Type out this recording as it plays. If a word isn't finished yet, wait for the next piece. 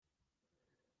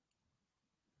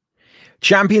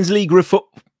Champions League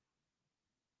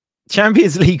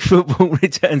football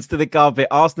returns to the carpet.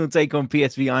 Arsenal take on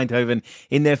PSV Eindhoven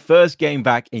in their first game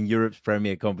back in Europe's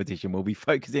premier competition. We'll be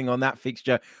focusing on that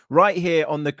fixture right here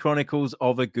on the Chronicles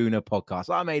of a Gooner podcast.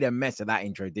 I made a mess of that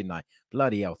intro, didn't I?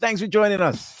 Bloody hell. Thanks for joining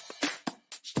us.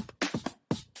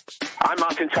 I'm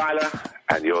Martin Tyler,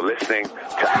 and you're listening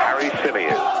to Harry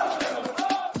Symeou.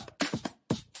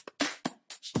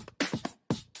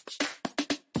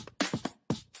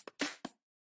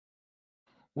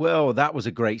 Well, that was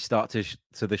a great start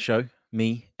to the show.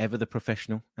 Me, ever the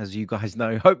professional, as you guys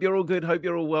know. Hope you're all good. Hope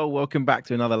you're all well. Welcome back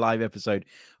to another live episode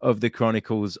of the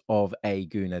Chronicles of a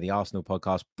Gooner, the Arsenal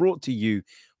podcast brought to you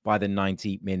by the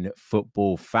 90-Min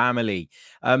Football family.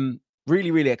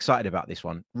 Really, really excited about this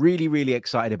one. Really, really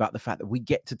excited about the fact that we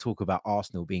get to talk about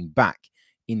Arsenal being back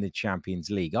in the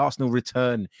Champions League. Arsenal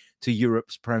return to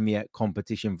Europe's premier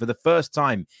competition for the first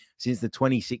time since the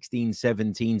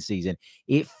 2016-17 season.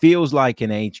 It feels like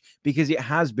an age because it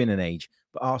has been an age,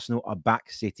 but Arsenal are back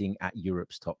sitting at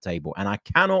Europe's top table. And I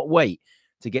cannot wait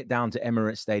to get down to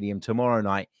Emirates Stadium tomorrow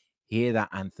night, hear that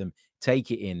anthem,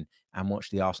 take it in and watch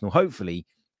the Arsenal hopefully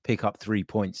pick up 3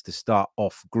 points to start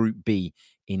off Group B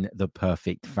in the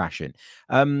perfect fashion.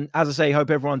 As I say, hope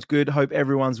everyone's good. Hope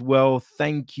everyone's well.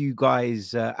 Thank you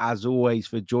guys, as always,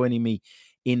 for joining me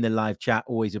in the live chat.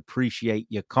 Always appreciate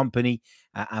your company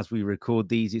as we record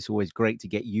these. It's always great to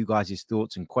get you guys'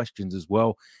 thoughts and questions as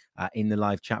well in the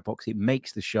live chat box. It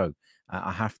makes the show.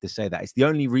 I have to say that. It's the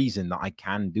only reason that I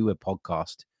can do a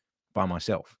podcast by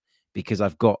myself, because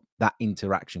I've got that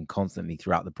interaction constantly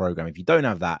throughout the program. If you don't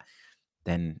have that,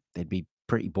 then they'd be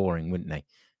pretty boring, wouldn't they?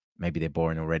 Maybe they're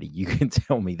boring already. You can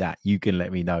tell me that. You can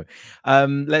let me know.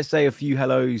 Let's say a few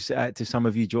hellos to some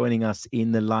of you joining us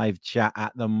in the live chat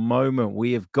at the moment.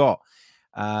 We have got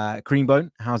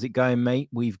Creambone. How's it going, mate?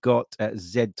 We've got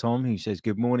Zed Tom, who says,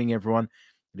 good morning, everyone.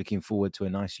 Looking forward to a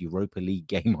nice Europa League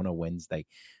game on a Wednesday.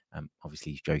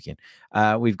 Obviously, he's joking.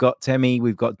 We've got Temi,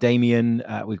 we've got Damien,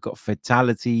 we've got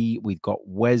Fatality, we've got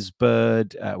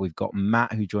Wesbird, we've got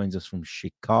Matt, who joins us from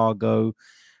Chicago.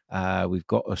 We've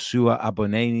got Osua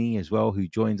Aboneni as well, who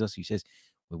joins us, who says,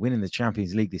 we're winning the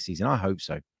Champions League this season. I hope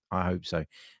so. I hope so.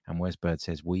 And Wesbird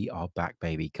says, we are back,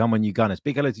 baby. Come on, you Gunners.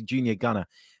 Big hello to Junior Gunner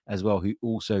as well, who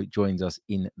also joins us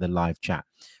in the live chat.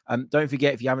 Don't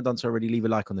forget, if you haven't done so already, leave a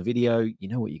like on the video. You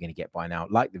know what you're going to get by now.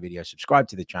 Like the video, subscribe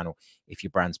to the channel if you're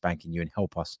brand spanking new, and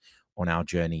help us on our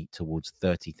journey towards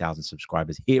 30,000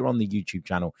 subscribers here on the YouTube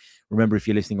channel. Remember, if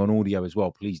you're listening on audio as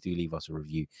well, please do leave us a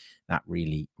review. That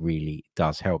really, really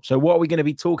does help. So what are we going to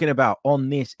be talking about on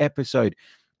this episode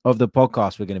of the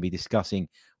podcast? We're going to be discussing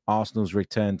Arsenal's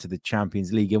return to the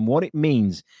Champions League and what it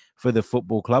means for the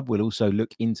football club. We'll also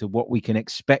look into what we can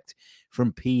expect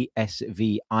from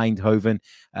PSV Eindhoven.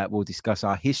 We'll discuss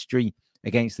our history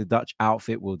against the Dutch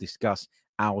outfit. We'll discuss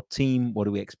our team. What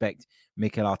do we expect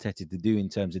Mikel Arteta to do in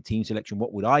terms of team selection?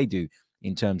 What would I do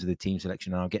in terms of the team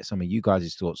selection? And I'll get some of you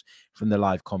guys' thoughts from the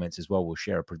live comments as well. We'll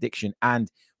share a prediction and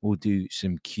we'll do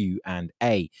some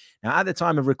Q&A. Now, at the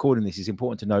time of recording this, it's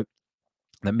important to note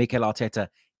that Mikel Arteta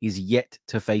is yet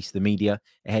to face the media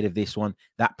ahead of this one.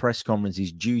 That press conference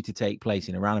is due to take place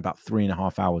in around about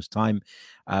 3.5 hours' time.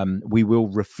 We will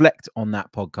reflect on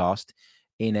that podcast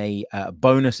in a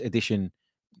bonus edition.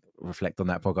 Reflect on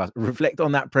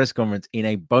that press conference in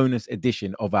a bonus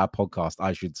edition of our podcast,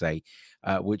 I should say,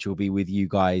 which will be with you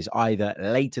guys either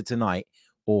later tonight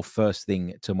or first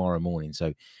thing tomorrow morning.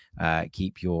 So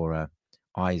keep your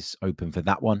eyes open for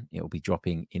that one. It will be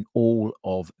dropping in all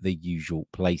of the usual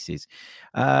places.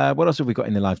 What else have we got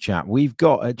in the live chat? We've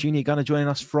got a Junior Gunner joining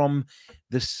us from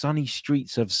the sunny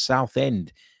streets of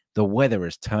Southend. The weather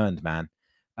has turned, man.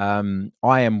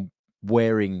 I am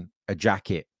wearing a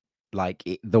jacket like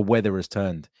the weather has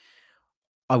turned.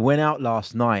 I went out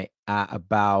last night at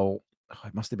about,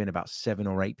 it must have been about 7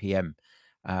 or 8 p.m.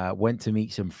 Went to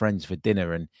meet some friends for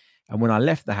dinner, and when I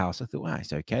left the house, I thought, wow,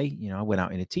 it's okay. You know, I went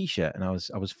out in a t-shirt and I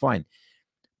was fine.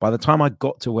 By the time I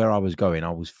got to where I was going,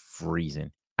 I was freezing,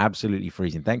 absolutely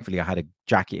freezing. Thankfully, I had a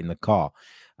jacket in the car.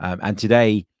 And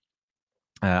today,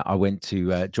 I went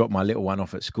to drop my little one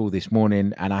off at school this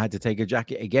morning, and I had to take a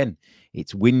jacket again.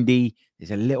 It's windy.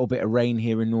 There's a little bit of rain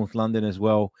here in North London as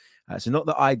well. So not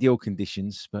the ideal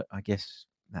conditions, but I guess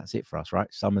that's it for us,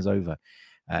 right? Summer's over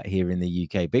here in the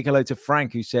UK. Big hello to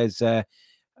Frank, who says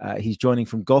he's joining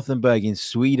from Gothenburg in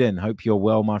Sweden. Hope you're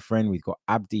well, my friend. We've got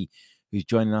Abdi, who's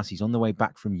joining us. He's on the way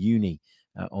back from uni.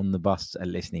 On the bus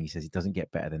listening. He says it doesn't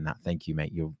get better than that. Thank you,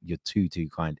 mate. You're too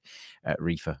kind.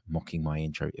 Reefer mocking my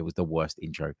intro. It was the worst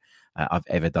intro I've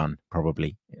ever done,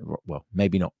 probably. Well,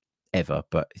 maybe not ever,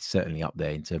 but it's certainly up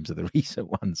there in terms of the recent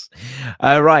ones.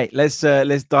 Right, let's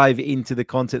dive into the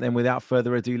content then. Without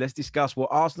further ado, let's discuss what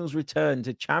Arsenal's return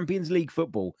to Champions League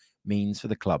football means for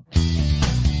the club.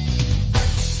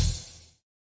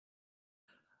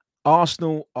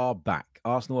 Arsenal are back.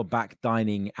 Arsenal are back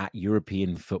dining at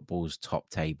European football's top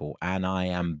table, and I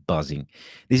am buzzing.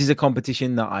 This is a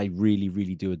competition that I really,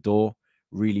 really do adore,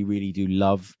 really, really do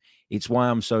love. It's why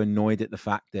I'm so annoyed at the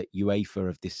fact that UEFA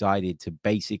have decided to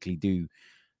basically do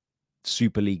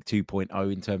Super League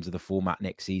 2.0 in terms of the format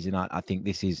next season. I think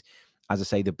this is, as I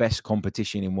say, the best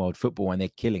competition in world football, and they're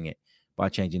killing it by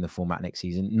changing the format next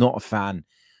season. Not a fan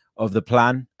of the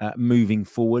plan moving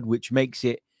forward, which makes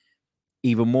it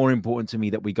even more important to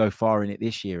me that we go far in it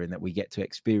this year and that we get to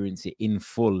experience it in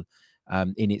full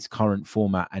in its current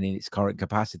format and in its current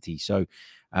capacity. So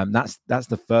that's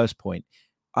the first point.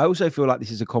 I also feel like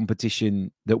this is a competition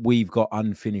that we've got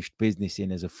unfinished business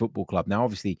in as a football club. Now,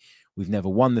 obviously, we've never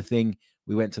won the thing.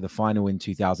 We went to the final in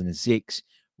 2006,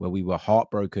 where we were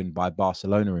heartbroken by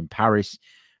Barcelona in Paris.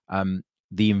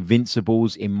 The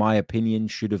Invincibles, in my opinion,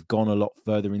 should have gone a lot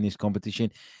further in this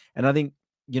competition. And I think,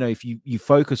 if you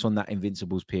focus on that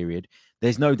Invincibles period,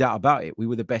 there's no doubt about it. We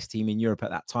were the best team in Europe at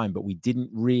that time, but we didn't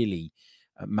really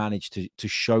manage to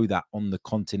show that on the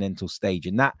continental stage.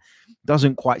 And that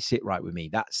doesn't quite sit right with me.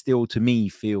 That still, to me,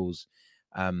 feels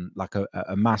like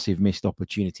a massive missed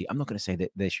opportunity. I'm not going to say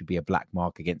that there should be a black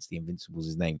mark against the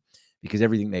Invincibles' name, because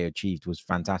everything they achieved was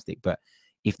fantastic. But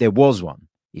if there was one,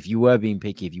 if you were being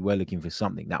picky, if you were looking for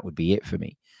something, that would be it for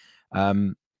me.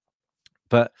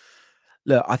 But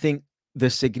look, I think the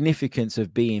significance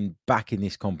of being back in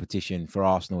this competition for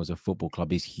Arsenal as a football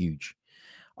club is huge.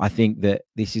 I think that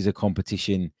this is a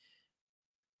competition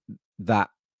that,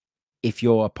 if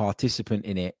you're a participant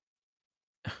in it,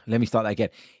 let me start that again.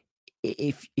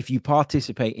 If you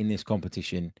participate in this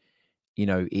competition,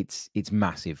 it's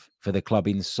massive for the club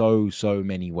in so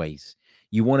many ways.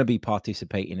 You want to be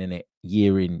participating in it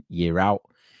year in, year out.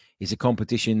 It's a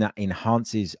competition that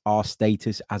enhances our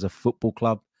status as a football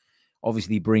club,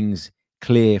 obviously brings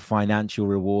clear financial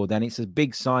reward, and it's a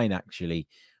big sign, actually,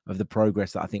 of the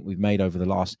progress that I think we've made over the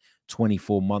last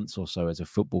 24 months or so as a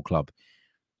football club.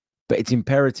 But it's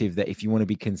imperative that if you want to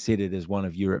be considered as one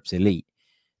of Europe's elite,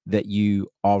 that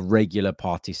you are regular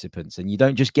participants and you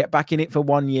don't just get back in it for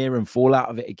 1 year and fall out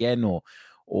of it again,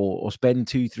 or spend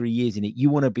 2-3 years in it. You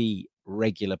want to be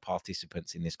regular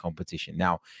participants in this competition.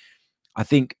 Now, I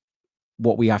think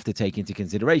what we have to take into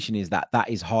consideration is that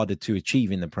is harder to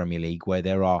achieve in the Premier League, where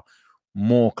there are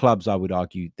more clubs, I would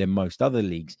argue, than most other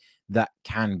leagues that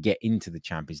can get into the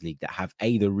Champions League, that have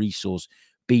A, the resource,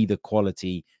 B, the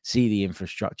quality, C, the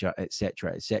infrastructure,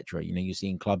 etc., etc. You're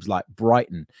seeing clubs like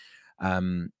Brighton,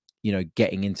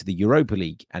 getting into the Europa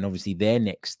League, and obviously their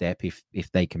next step,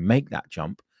 if they can make that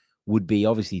jump, would be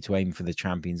obviously to aim for the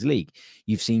Champions League.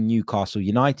 You've seen Newcastle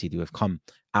United, who have come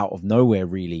out of nowhere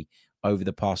really over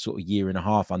the past sort of year and a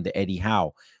half under Eddie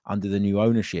Howe, under the new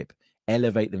ownership,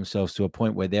 elevate themselves to a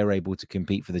point where they're able to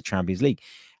compete for the Champions League.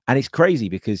 And it's crazy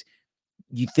because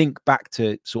you think back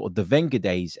to sort of the Wenger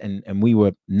days, and we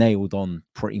were nailed on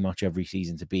pretty much every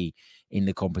season to be in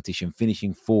the competition.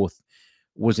 Finishing fourth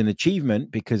was an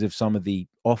achievement because of some of the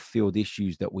off-field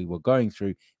issues that we were going through.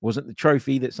 It wasn't the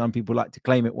trophy that some people like to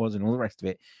claim it was and all the rest of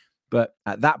it. But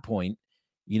at that point,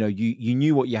 you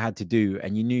knew what you had to do,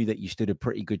 and you knew that you stood a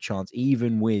pretty good chance,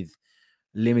 even with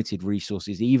limited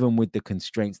resources, even with the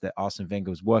constraints that Arsene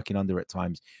Wenger was working under at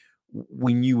times.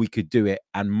 We knew we could do it,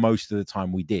 and most of the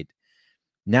time we did.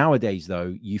 Nowadays,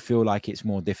 though, you feel like it's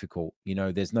more difficult.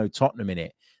 There's no Tottenham in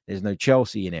it. There's no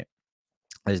Chelsea in it.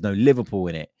 There's no Liverpool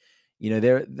in it.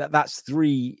 That's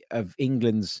three of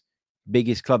England's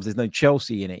biggest clubs. There's no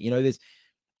Chelsea in it.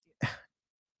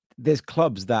 There's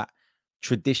clubs that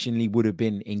traditionally would have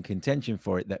been in contention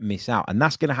for it that miss out. And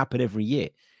that's going to happen every year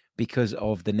because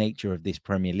of the nature of this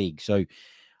Premier League. So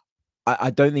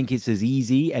I don't think it's as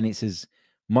easy and it's as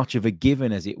much of a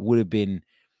given as it would have been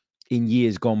in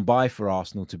years gone by for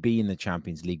Arsenal to be in the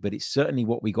Champions League, but it's certainly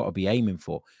what we got to be aiming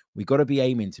for. We got to be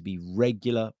aiming to be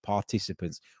regular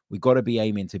participants. We got to be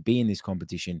aiming to be in this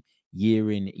competition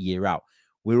year in, year out.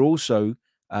 We're also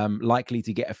likely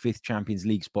to get a fifth Champions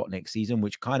League spot next season,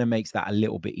 which kind of makes that a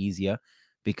little bit easier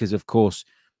because, of course,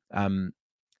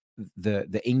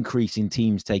 the increase in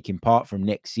teams taking part from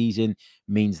next season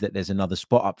means that there's another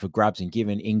spot up for grabs. And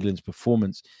given England's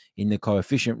performance in the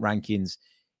coefficient rankings,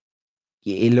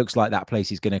 it looks like that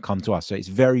place is going to come to us. So it's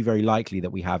very, very likely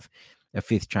that we have a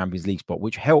fifth Champions League spot,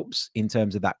 which helps in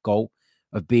terms of that goal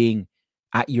of being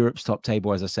at Europe's top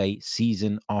table, as I say,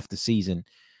 season after season.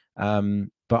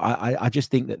 But I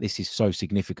just think that this is so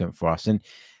significant for us. And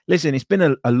listen, it's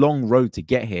been a long road to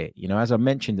get here. As I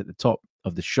mentioned at the top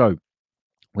of the show,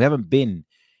 we haven't been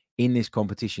in this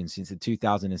competition since the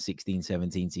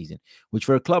 2016-17 season, which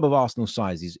for a club of Arsenal's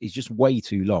size is just way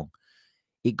too long.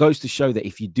 It goes to show that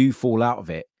if you do fall out of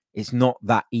it, it's not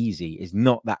that easy. It's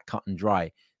not that cut and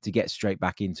dry to get straight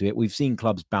back into it. We've seen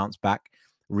clubs bounce back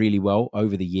really well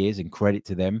over the years, and credit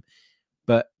to them.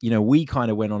 But, we kind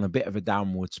of went on a bit of a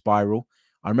downward spiral.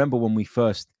 I remember when we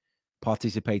first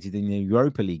participated in the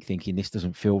Europa League thinking this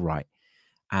doesn't feel right.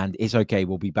 And it's okay,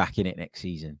 we'll be back in it next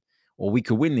season. Or we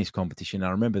could win this competition. I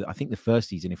remember, I think the first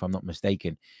season, if I'm not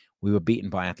mistaken, we were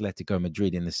beaten by Atletico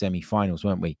Madrid in the semi-finals,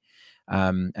 weren't we?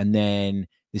 And then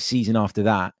the season after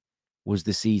that was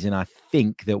the season, I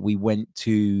think, that we went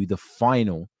to the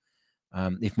final,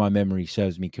 if my memory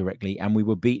serves me correctly, and we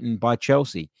were beaten by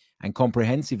Chelsea and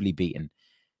comprehensively beaten.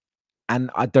 And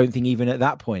I don't think even at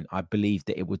that point, I believed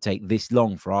that it would take this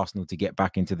long for Arsenal to get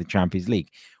back into the Champions League.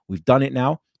 We've done it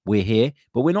now. We're here,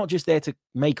 but we're not just there to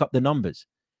make up the numbers.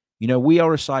 We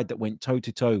are a side that went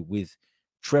toe-to-toe with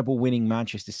treble-winning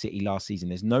Manchester City last season.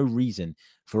 There's no reason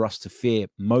for us to fear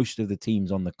most of the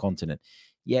teams on the continent.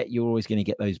 Yet you're always going to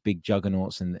get those big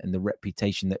juggernauts and the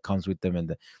reputation that comes with them,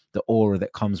 and the aura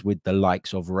that comes with the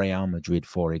likes of Real Madrid,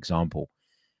 for example,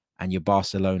 and your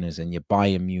Barcelonas and your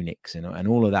Bayern Munichs and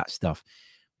all of that stuff.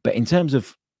 But in terms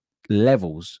of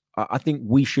levels, I think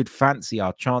we should fancy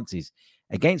our chances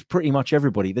against pretty much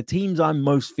everybody. The teams I'm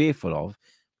most fearful of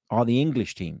are the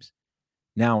English teams.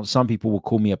 Now, some people will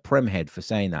call me a Prem head for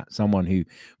saying that, someone who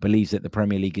believes that the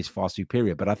Premier League is far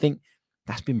superior. But I think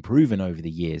that's been proven over the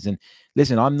years. And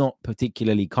listen, I'm not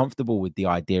particularly comfortable with the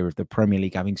idea of the Premier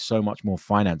League having so much more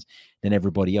finance than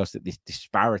everybody else, that this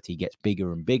disparity gets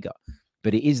bigger and bigger.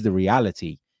 But it is the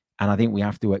reality, and I think we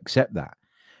have to accept that.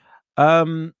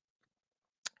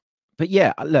 But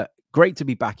yeah, look, great to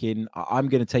be back in. I'm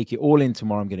going to take it all in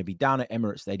tomorrow. I'm going to be down at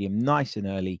Emirates Stadium nice and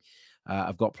early.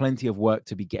 I've got plenty of work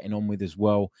to be getting on with as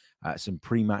well. Some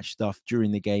pre-match stuff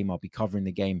during the game. I'll be covering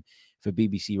the game for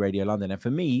BBC Radio London. And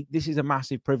for me, this is a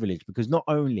massive privilege, because not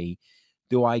only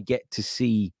do I get to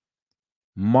see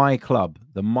my club,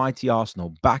 the mighty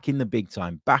Arsenal, back in the big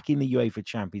time, back in the UEFA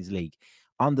Champions League,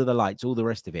 under the lights, all the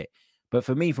rest of it. But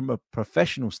for me, from a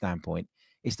professional standpoint,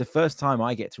 it's the first time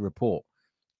I get to report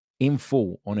in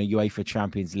full on a UEFA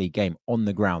Champions League game on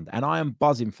the ground. And I am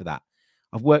buzzing for that.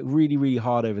 I've worked really, really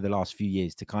hard over the last few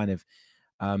years to kind of,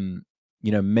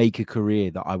 make a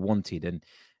career that I wanted.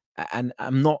 And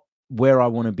I'm not where I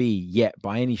want to be yet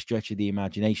by any stretch of the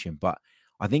imagination. But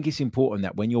I think it's important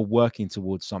that when you're working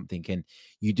towards something, and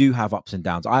you do have ups and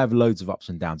downs. I have loads of ups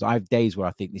and downs. I have days where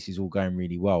I think this is all going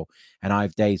really well, and I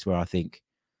have days where I think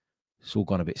it's all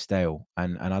gone a bit stale,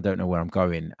 and I don't know where I'm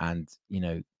going. And,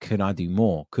 can I do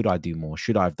more? Could I do more?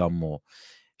 Should I have done more?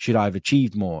 Should I have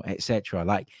achieved more, etc.?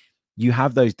 Like, you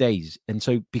have those days. And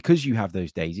so because you have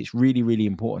those days, it's really, really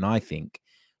important, I think,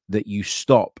 that you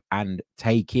stop and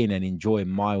take in and enjoy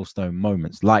milestone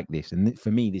moments like this. And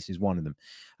for me, this is one of them.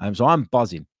 So I'm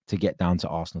buzzing to get down to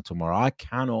Arsenal tomorrow. I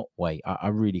cannot wait. I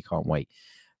really can't wait.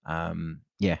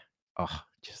 Yes,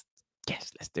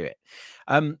 let's do it.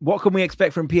 What can we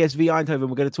expect from PSV Eindhoven?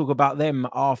 We're going to talk about them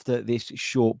after this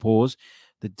short pause.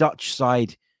 The Dutch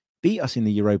side beat us in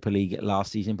the Europa League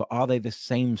last season, but are they the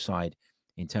same side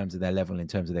in terms of their level, in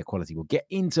terms of their quality? We'll get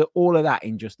into all of that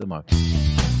in just a moment.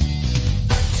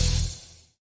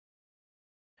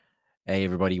 Hey,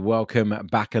 everybody. Welcome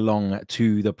back along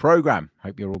to the program.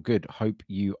 Hope you're all good. Hope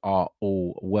you are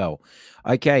all well.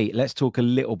 Okay, let's talk a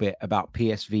little bit about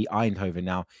PSV Eindhoven.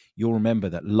 Now, you'll remember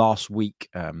that last week,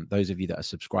 those of you that are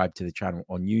subscribed to the channel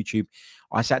on YouTube,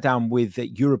 I sat down with a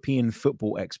European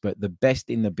football expert, the best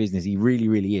in the business. He really,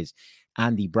 really is,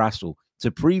 Andy Brassel,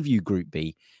 to preview Group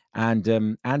B.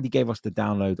 And Andy gave us the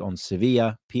download on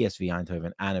Sevilla, PSV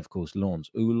Eindhoven, and of course Lens,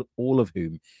 all of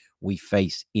whom we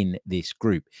face in this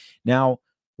group. Now,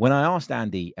 when I asked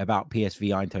Andy about PSV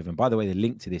Eindhoven, by the way, the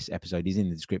link to this episode is in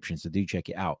the description, so do check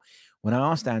it out. When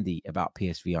I asked Andy about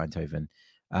PSV Eindhoven,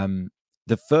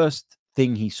 the first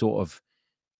thing he sort of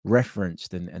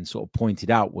referenced and sort of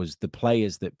pointed out was the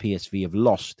players that PSV have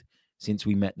lost since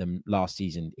we met them last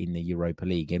season in the Europa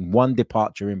League. And one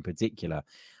departure in particular,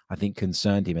 I think,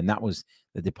 concerned him, and that was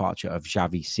the departure of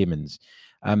Xavi Simons.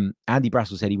 Andy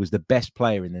Brassel said he was the best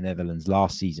player in the Netherlands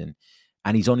last season,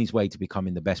 and he's on his way to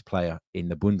becoming the best player in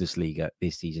the Bundesliga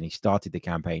this season. He started the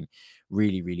campaign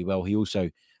really, really well. He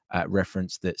also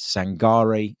referenced that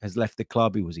Sangare has left the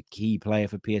club. He was a key player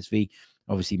for PSV,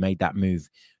 obviously made that move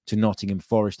to Nottingham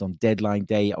Forest on deadline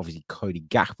day. Obviously, Cody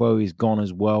Gakpo is gone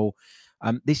as well.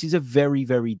 This is a very,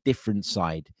 very different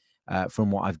side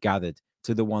from what I've gathered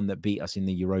to the one that beat us in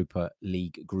the Europa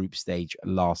League group stage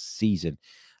last season.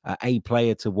 A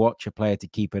player to watch, a player to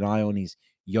keep an eye on is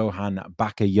Johan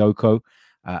Bakayoko,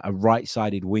 a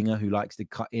right-sided winger who likes to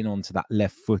cut in onto that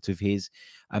left foot of his.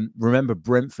 Remember,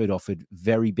 Brentford offered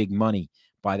very big money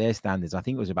by their standards. I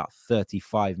think it was about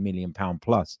 £35 million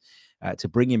plus to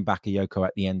bring in Bakayoko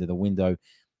at the end of the window.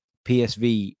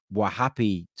 PSV were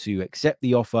happy to accept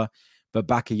the offer, but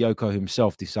Bakayoko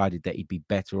himself decided that he'd be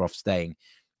better off staying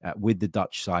with the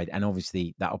Dutch side. And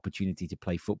obviously that opportunity to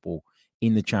play football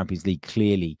in the Champions League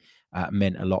clearly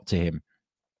meant a lot to him.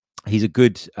 He's a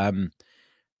good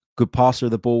passer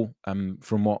of the ball.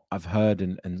 From what I've heard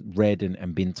and read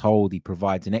and been told, he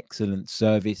provides an excellent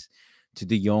service to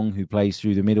De Jong, who plays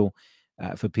through the middle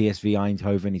for PSV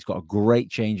Eindhoven. He's got a great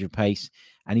change of pace,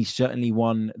 and he's certainly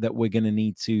one that we're going to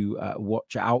need to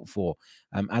watch out for.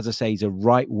 As I say, he's a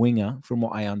right winger, from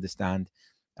what I understand,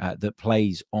 that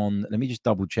plays on... Let me just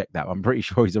double check that. I'm pretty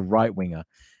sure he's a right winger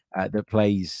that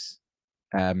plays,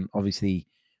 obviously,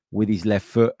 with his left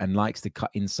foot and likes to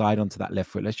cut inside onto that left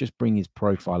foot. Let's just bring his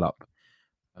profile up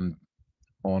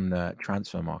on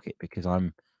Transfer Market, because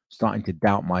I'm starting to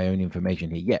doubt my own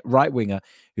information here. Yeah, right winger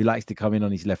who likes to come in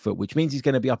on his left foot, which means he's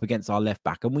going to be up against our left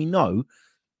back. And we know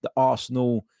that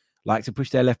Arsenal like to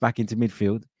push their left back into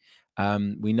midfield.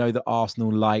 We know that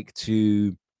Arsenal like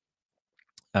to,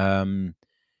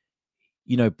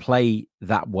 play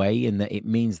that way, and that it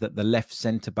means that the left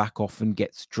centre back often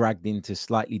gets dragged into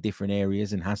slightly different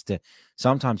areas and has to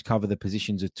sometimes cover the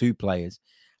positions of two players.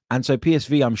 And so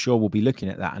PSV, I'm sure, will be looking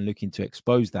at that and looking to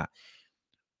expose that.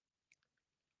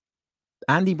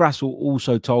 Andy Brassel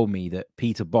also told me that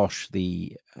Peter Bosz,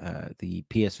 the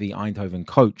PSV Eindhoven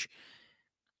coach,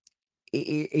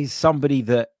 is somebody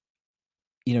that,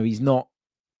 he's not...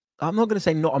 I'm not going to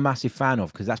say not a massive fan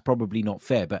of, because that's probably not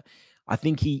fair, but I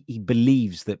think he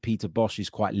believes that Peter Bosz is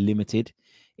quite limited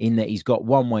in that he's got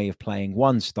one way of playing,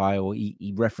 one style.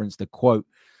 He referenced a quote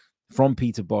from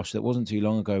Peter Bosz that wasn't too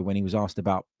long ago when he was asked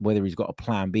about whether he's got a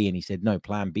plan B, and he said, no,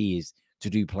 plan B is to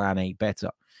do plan A better.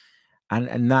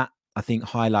 And that, I think,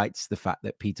 highlights the fact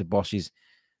that Peter Bosz is,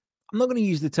 I'm not going to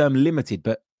use the term limited,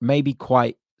 but maybe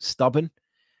quite stubborn.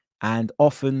 And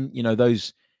often,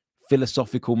 those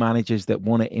philosophical managers that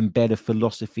want to embed a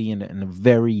philosophy and are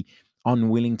very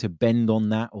unwilling to bend on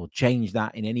that or change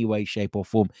that in any way, shape, or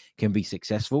form can be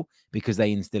successful because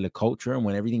they instill a culture. And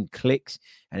when everything clicks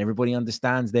and everybody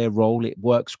understands their role, it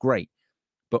works great.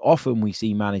 But often we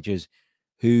see managers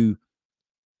who,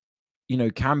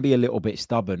 can be a little bit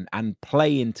stubborn and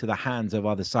play into the hands of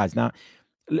other sides. Now,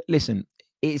 listen,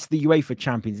 it's the UEFA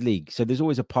Champions League. So there's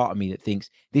always a part of me that thinks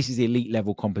this is elite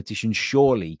level competition.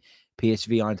 Surely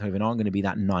PSV Eindhoven aren't going to be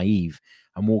that naive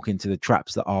and walk into the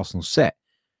traps that Arsenal set.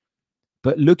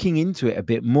 But looking into it a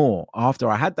bit more, after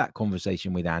I had that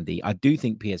conversation with Andy, I do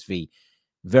think PSV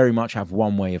very much have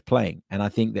one way of playing. And I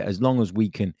think that as long as we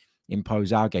can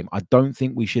impose our game, I don't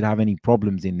think we should have any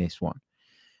problems in this one.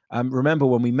 Remember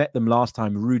when we met them last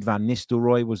time, Ruud van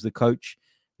Nistelrooy was the coach,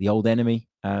 the old enemy.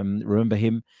 Remember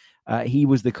him? He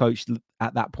was the coach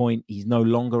at that point. He's no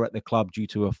longer at the club due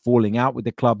to a falling out with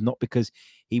the club, not because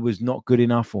he was not good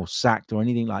enough or sacked or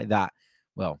anything like that.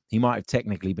 Well, he might have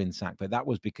technically been sacked, but that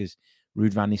was because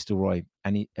Ruud van Nistelrooy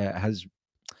Ruud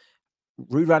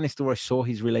van Nistelrooy saw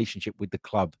his relationship with the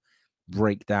club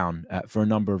break down for a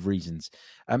number of reasons.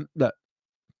 Look,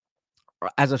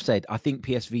 as I've said, I think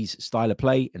PSV's style of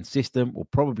play and system will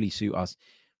probably suit us,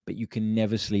 but you can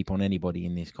never sleep on anybody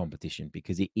in this competition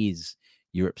because it is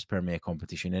Europe's premier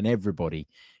competition and everybody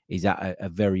is at a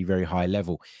very, very high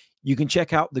level. You can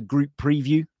check out the group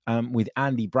preview with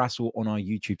Andy Brassel on our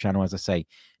YouTube channel. As I say,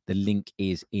 the link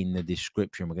is in the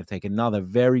description. We're going to take another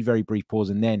very, very brief pause,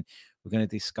 and then we're going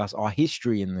to discuss our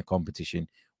history in the competition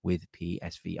with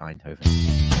PSV Eindhoven.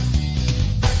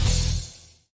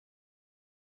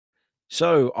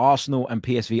 So Arsenal and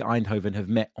PSV Eindhoven have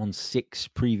met on 6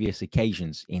 previous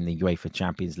occasions in the UEFA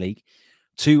Champions League.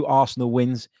 2 Arsenal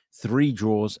wins, 3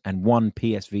 draws, and 1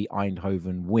 PSV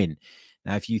Eindhoven win.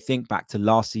 Now, if you think back to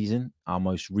last season, our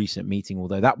most recent meeting,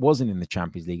 although that wasn't in the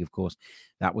Champions League, of course,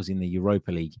 that was in the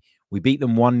Europa League. We beat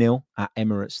them 1-0 at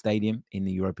Emirates Stadium in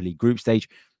the Europa League group stage,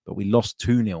 but we lost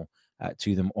 2-0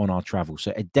 to them on our travel.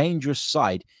 So a dangerous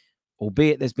side,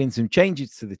 albeit there's been some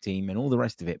changes to the team and all the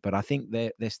rest of it, but I think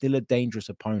they're still a dangerous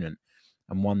opponent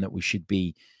and one that we should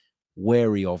be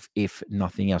wary of, if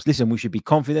nothing else. Listen, we should be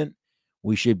confident.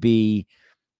 We should be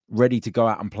ready to go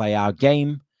out and play our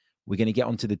game. We're going to get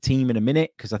onto the team in a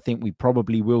minute because I think we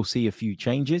probably will see a few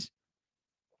changes.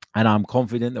 And I'm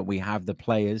confident that we have the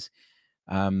players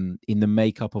in the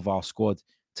makeup of our squad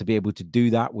to be able to do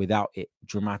that without it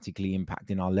dramatically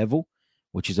impacting our level.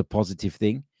 which is a positive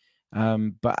thing.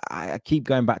 But I keep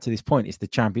going back to this point. It's the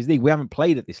Champions League. We haven't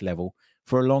played at this level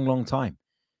for a long, long time.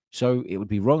 So it would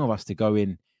be wrong of us to go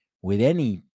in with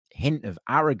any hint of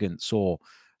arrogance or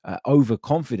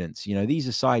overconfidence. These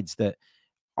are sides that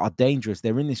are dangerous.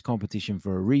 They're in this competition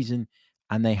for a reason,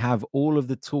 and they have all of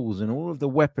the tools and all of the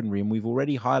weaponry. And we've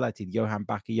already highlighted Johan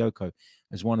Bakayoko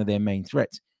as one of their main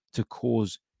threats to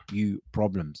cause you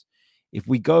problems. If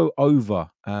we go over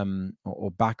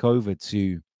or back over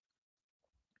to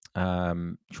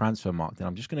transfer market, then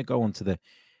I'm just going to go onto the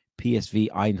PSV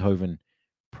Eindhoven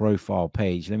profile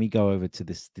page. Let me go over to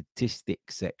the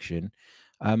statistics section.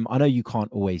 I know you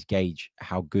can't always gauge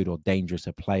how good or dangerous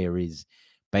a player is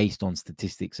based on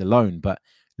statistics alone, but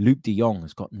Luke de Jong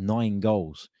has got 9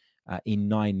 goals in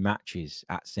 9 matches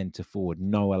at centre forward.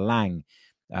 Noah Lang,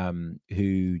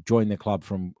 who joined the club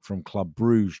from Club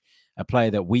Bruges, a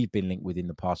player that we've been linked with in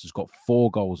the past, has got 4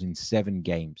 goals in 7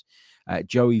 games.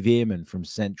 Joey Veerman from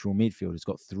central midfield has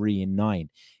got 3 in 9.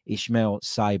 Ismail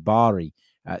Saibari,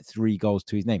 3 goals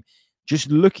to his name.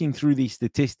 Just looking through these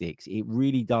statistics, it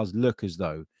really does look as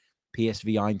though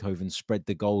PSV Eindhoven spread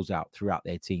the goals out throughout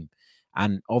their team.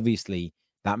 And obviously,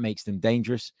 that makes them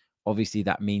dangerous. Obviously,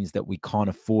 that means that we can't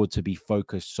afford to be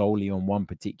focused solely on one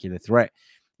particular threat.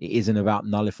 It isn't about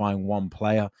nullifying one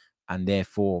player and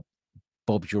therefore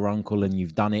Bob's your uncle and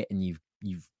you've done it and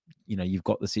you've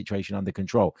got the situation under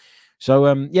control. So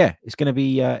it's going to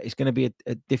be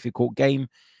a difficult game,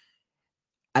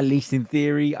 at least in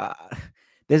theory.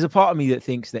 There's a part of me that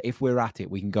thinks that if we're at it,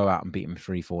 we can go out and beat them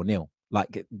 3-4-0.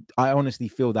 Like, I honestly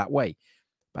feel that way.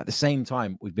 But at the same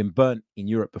time, we've been burnt in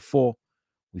Europe before.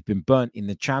 We've been burnt in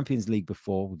the Champions League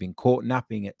before. We've been caught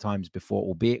napping at times before,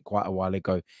 albeit quite a while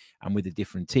ago, and with a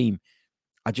different team.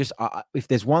 If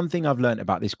there's one thing I've learned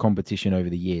about this competition over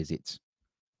the years, it's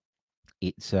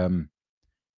don't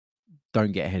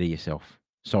get ahead of yourself.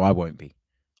 So I won't be.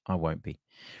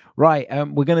 Right.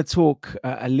 We're going to talk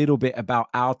a little bit about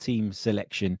our team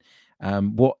selection.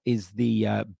 What is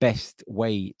the best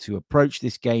way to approach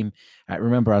this game?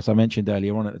 Remember, as I mentioned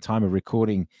earlier on, at the time of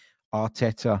recording,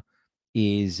 Arteta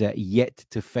is yet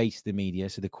to face the media.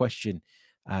 So the question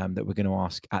that we're going to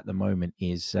ask at the moment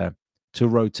is to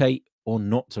rotate or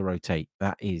not to rotate.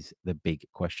 That is the big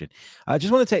question. I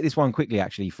just want to take this one quickly,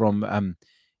 actually, from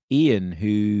Ian,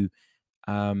 who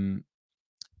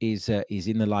is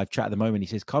in the live chat at the moment. He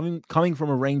says, coming from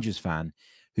a Rangers fan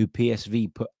who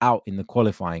PSV put out in the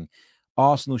qualifying,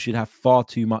 Arsenal should have far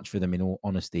too much for them, in all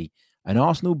honesty. An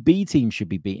Arsenal B team should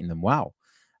be beating them. Wow.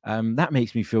 That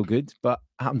makes me feel good, but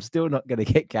I'm still not going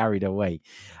to get carried away.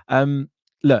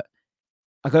 Look,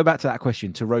 I go back to that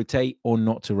question, to rotate or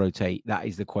not to rotate. That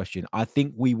is the question. I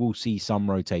think we will see some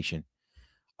rotation.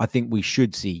 I think we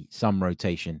should see some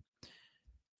rotation.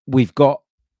 We've got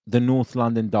the North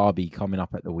London derby coming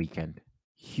up at the weekend.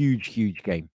 Huge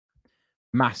game.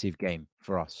 Massive game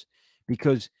for us.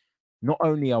 Because not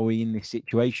only are we in this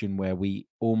situation where we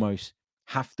almost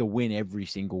have to win every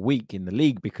single week in the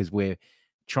league because we're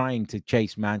trying to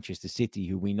chase Manchester City,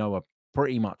 who we know are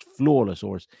pretty much flawless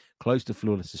or as close to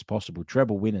flawless as possible,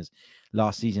 treble winners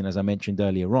last season, as I mentioned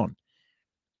earlier on.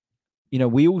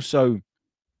 We also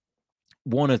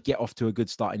want to get off to a good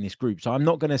start in this group. So I'm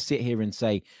not going to sit here and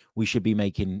say we should be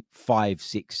making 5,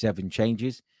 6, 7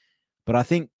 changes, but I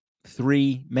think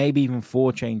 3, maybe even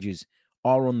 4 changes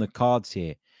are on the cards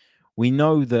here. We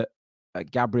know that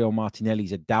Gabriel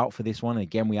Martinelli's a doubt for this one.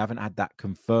 Again, we haven't had that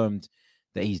confirmed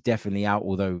that he's definitely out,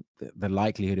 although the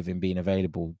likelihood of him being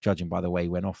available, judging by the way he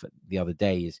went off the other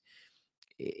day,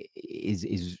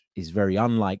 is very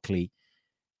unlikely.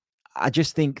 I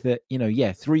just think that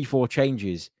 3, 4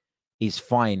 changes is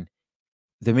fine.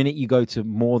 The minute you go to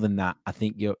more than that, I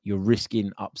think you're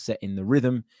risking upsetting the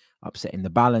rhythm, upsetting the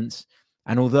balance.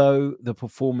 And although the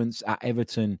performance at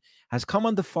Everton has come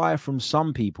under fire from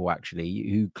some people, actually,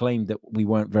 who claimed that we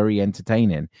weren't very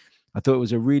entertaining, I thought it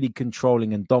was a really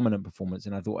controlling and dominant performance.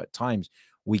 And I thought at times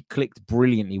we clicked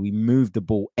brilliantly. We moved the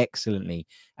ball excellently.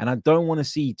 And I don't want to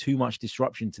see too much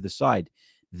disruption to the side,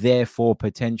 therefore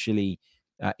potentially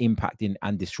impacting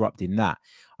and disrupting that.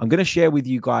 I'm going to share with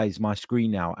you guys my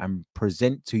screen now and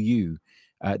present to you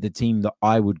the team that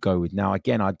I would go with. Now,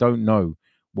 again, I don't know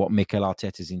what Mikel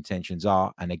Arteta's intentions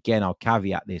are. And again, I'll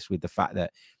caveat this with the fact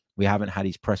that we haven't had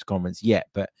his press conference yet.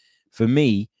 But for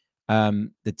me,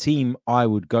 the team I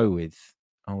would go with,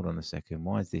 hold on a second.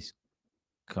 Why is this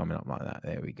coming up like that?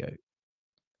 There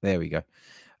we go.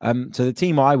 So the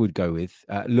team I would go with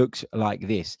looks like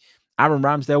this. Aaron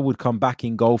Ramsdale would come back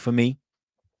in goal for me.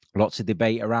 Lots of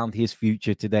debate around his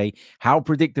future today. How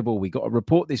predictable? We got a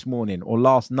report this morning or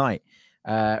last night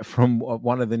from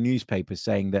one of the newspapers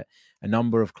saying that a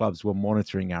number of clubs were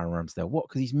monitoring Aaron Ramsdale. What?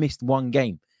 Because he's missed one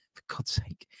game, for God's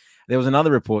sake. There was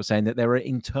another report saying that there are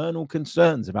internal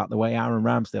concerns about the way Aaron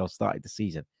Ramsdale started the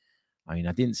season. I mean,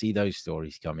 I didn't see those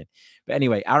stories coming. But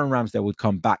anyway, Aaron Ramsdale would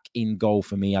come back in goal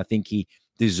for me. I think he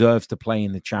deserves to play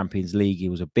in the Champions League. He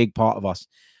was a big part of us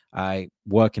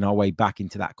working our way back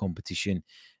into that competition.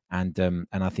 And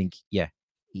I think, yeah,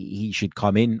 he should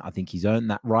come in. I think he's earned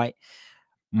that right.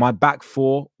 My back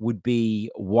four would be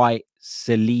White,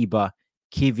 Saliba,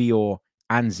 Kivior,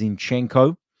 and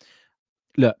Zinchenko.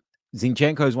 Look,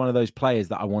 Zinchenko is one of those players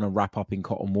that I want to wrap up in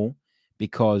cotton wool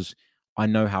because I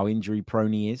know how injury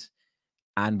prone he is.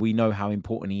 And we know how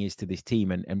important he is to this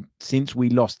team. And since we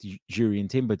lost Jurriën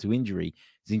Timber to injury,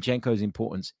 Zinchenko's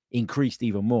importance increased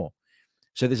even more.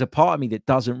 So there's a part of me that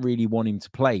doesn't really want him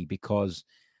to play because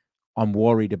I'm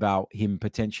worried about him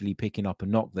potentially picking up a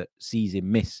knock that sees him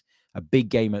miss a big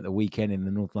game at the weekend in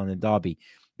the North London derby.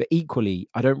 But equally,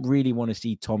 I don't really want to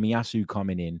see Tomiyasu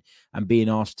coming in and being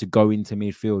asked to go into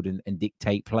midfield and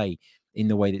dictate play in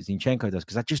the way that Zinchenko does,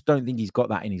 because I just don't think he's got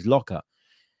that in his locker.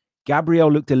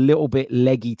 Gabriel looked a little bit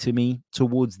leggy to me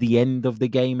towards the end of the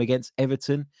game against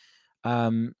Everton.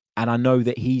 And I know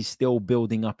that he's still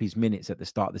building up his minutes at the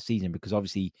start of the season because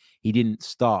obviously he didn't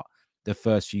start the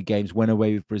first few games, went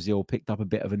away with Brazil, picked up a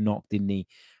bit of a knock, didn't he?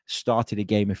 Started a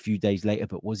game a few days later,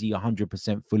 but was he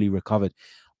 100% fully recovered?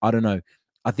 I don't know.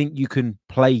 I think you can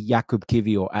play Jakub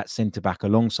Kivior at centre-back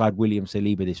alongside William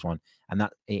Saliba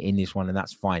and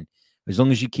that's fine. As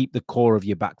long as you keep the core of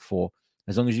your back four,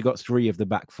 as long as you got three of the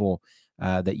back four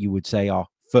that you would say are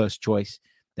first choice,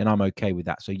 then I'm okay with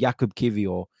that. So Jakub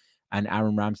Kivior and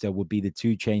Aaron Ramsdale would be the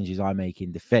two changes I make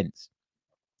in defence.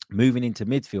 Moving into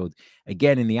midfield,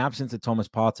 again, in the absence of Thomas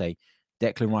Partey,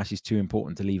 Declan Rice is too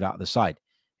important to leave out of the side.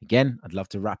 Again, I'd love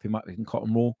to wrap him up in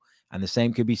cotton wool. And the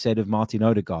same could be said of Martin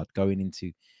Odegaard going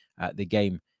into the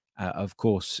game, of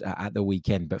course, at the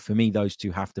weekend. But for me, those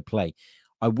two have to play.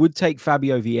 I would take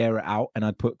Fabio Vieira out and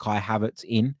I'd put Kai Havertz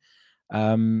in.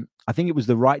 I think it was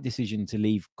the right decision to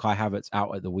leave Kai Havertz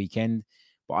out at the weekend.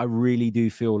 But I really do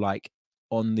feel like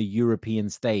on the European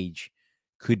stage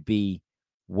could be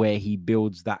where he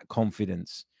builds that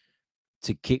confidence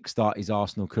to kickstart his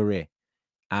Arsenal career.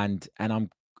 And I'm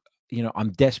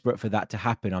desperate for that to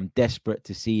happen. I'm desperate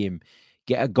to see him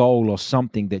get a goal or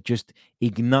something that just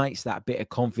ignites that bit of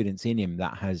confidence in him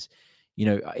that has,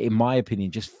 in my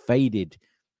opinion, just faded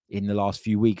in the last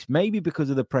few weeks. Maybe because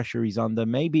of the pressure he's under.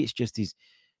 Maybe it's just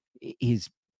his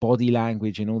body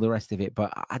language and all the rest of it.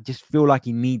 But I just feel like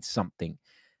he needs something.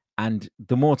 And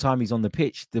the more time he's on the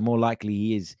pitch, the more likely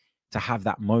he is to have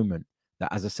that moment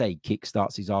that, as I say,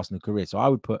 kickstarts his Arsenal career. So I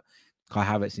would put Kai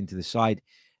Havertz into the side.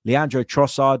 Leandro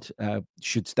Trossard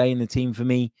should stay in the team for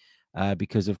me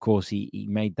because, of course, he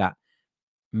made that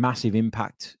massive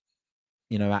impact,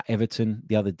 at Everton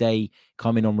the other day,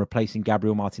 coming on replacing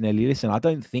Gabriel Martinelli. Listen, I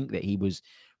don't think that he was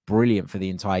brilliant for the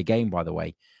entire game, by the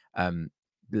way,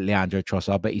 Leandro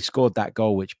Trossard, but he scored that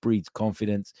goal, which breeds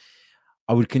confidence.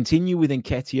 I would continue with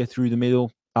Nketiah through the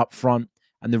middle, up front.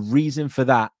 And the reason for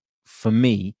that, for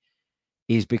me,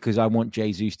 is because I want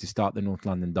Jesus to start the North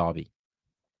London derby.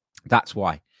 That's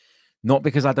why. Not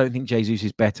because I don't think Jesus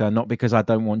is better, not because I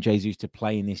don't want Jesus to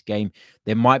play in this game.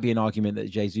 There might be an argument that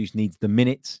Jesus needs the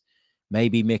minutes.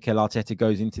 Maybe Mikel Arteta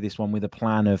goes into this one with a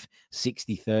plan of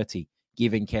 60-30,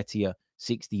 give Nketiah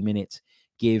 60 minutes,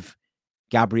 give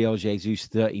Gabriel Jesus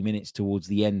 30 minutes towards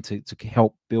the end to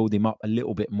help build him up a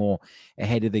little bit more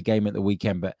ahead of the game at the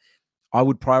weekend. But I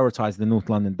would prioritize the North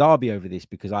London derby over this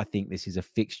because I think this is a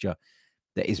fixture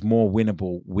that is more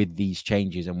winnable with these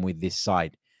changes and with this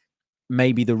side.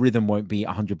 Maybe the rhythm won't be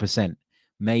 100%.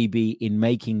 Maybe in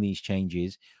making these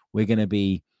changes, we're going to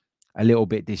be a little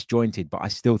bit disjointed, but I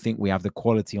still think we have the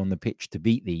quality on the pitch to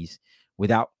beat these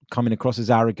without coming across as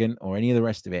arrogant or any of the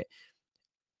rest of it.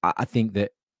 I think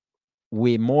that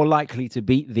we're more likely to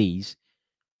beat these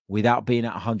without being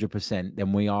at 100%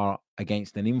 than we are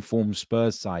against an informed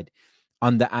Spurs side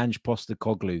under Ange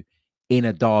Postecoglou in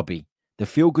a derby. The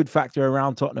feel-good factor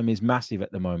around Tottenham is massive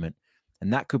at the moment,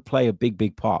 and that could play a big,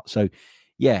 big part. So,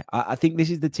 yeah, I think this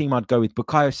is the team I'd go with.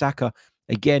 Bukayo Saka,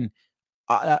 again,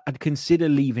 I'd consider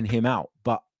leaving him out,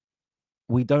 but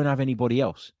we don't have anybody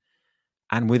else.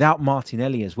 And without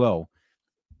Martinelli as well,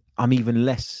 I'm even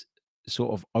less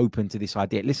sort of open to this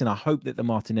idea. Listen, I hope that the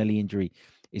Martinelli injury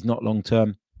is not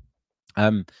long-term.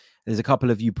 There's a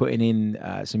couple of you putting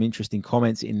in some interesting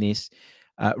comments in this.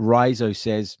 Rizo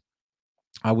says,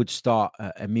 I would start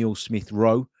Emile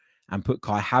Smith-Rowe and put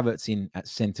Kai Havertz in at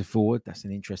centre forward. That's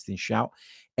an interesting shout.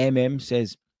 MM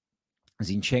says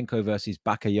Zinchenko versus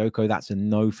Bakayoko. That's a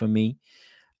no for me.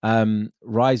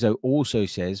 Rizo also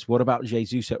says, what about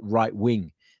Jesus at right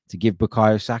wing to give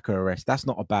Bukayo Saka a rest? That's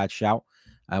not a bad shout.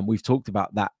 We've talked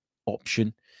about that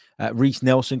option. Reece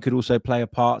Nelson could also play a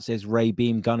part, says Ray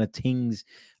Beam. Gunnar Tings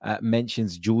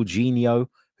mentions Jorginho,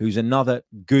 who's another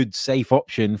good, safe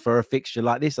option for a fixture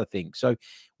like this, I think. So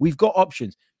we've got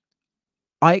options.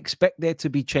 I expect there to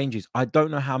be changes. I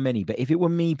don't know how many, but if it were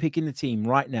me picking the team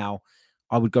right now,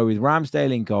 I would go with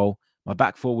Ramsdale in goal. My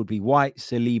back four would be White,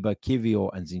 Saliba, Kivior,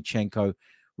 and Zinchenko.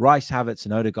 Rice, Havertz,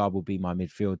 and Odegaard will be my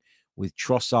midfield, with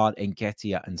Trossard,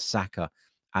 Nketiah, and Saka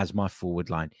as my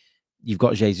forward line. You've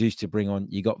got Jesus to bring on.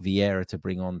 You got Vieira to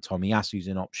bring on. Tomiyasu's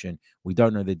an option. We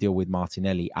don't know the deal with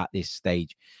Martinelli at this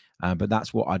stage, but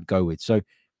that's what I'd go with. So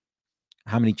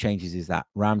how many changes is that?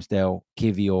 Ramsdale,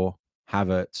 Kivior,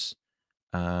 Havertz,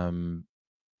 and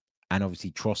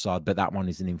obviously Trossard, but that one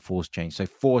is an enforced change. So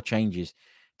 4 changes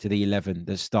to the 11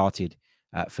 that started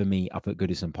for me up at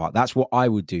Goodison Park. That's what I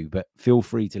would do, but feel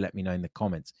free to let me know in the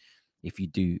comments if you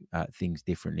do things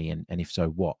differently, and if so,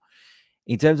 what.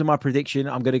 In terms of my prediction,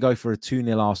 I'm going to go for a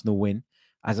 2-0 Arsenal win.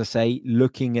 As I say,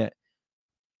 looking at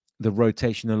the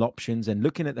rotational options and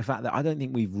looking at the fact that I don't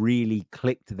think we've really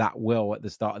clicked that well at the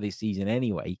start of this season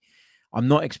anyway, I'm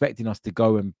not expecting us to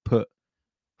go and put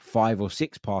 5 or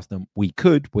 6 past them. We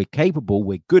could, we're capable,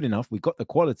 we're good enough, we've got the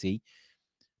quality.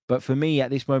 But for me, at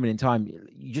this moment in time,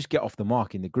 you just get off the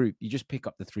mark in the group. You just pick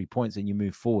up the 3 points and you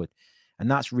move forward. And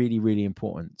that's really, really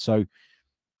important. So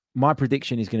my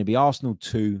prediction is going to be Arsenal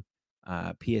 2,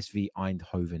 PSV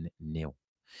Eindhoven 0.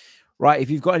 Right, if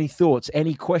you've got any thoughts,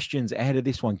 any questions ahead of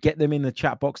this one, get them in the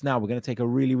chat box now. We're going to take a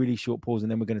really, really short pause,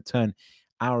 and then we're going to turn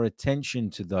our attention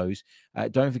to those.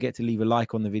 Don't forget to leave a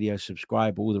like on the video,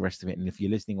 subscribe, all the rest of it. And if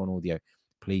you're listening on audio,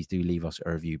 please do leave us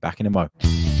a review. Back in a mo.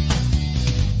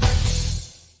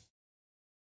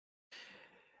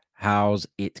 How's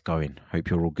it going? Hope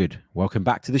you're all good. Welcome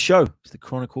back to the show. It's the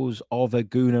Chronicles of a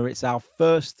Gooner. It's our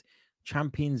first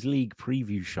Champions League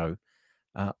preview show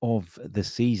of the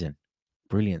season.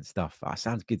 Brilliant stuff.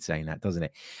 Sounds good saying that, doesn't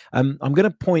it? I'm going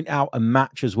to point out a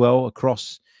match as well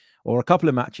across, or a couple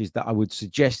of matches that I would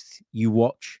suggest you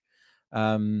watch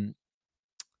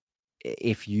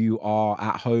if you are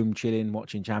at home chilling,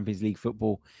 watching Champions League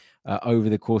football over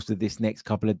the course of this next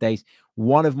couple of days.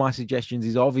 One of my suggestions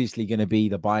is obviously going to be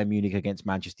the Bayern Munich against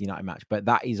Manchester United match, but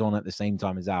that is on at the same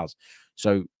time as ours.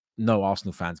 So no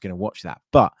Arsenal fans going to watch that.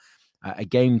 But a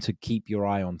game to keep your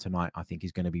eye on tonight, I think,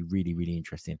 is going to be really, really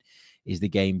interesting, is the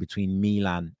game between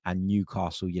Milan and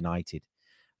Newcastle United.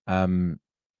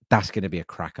 That's going to be a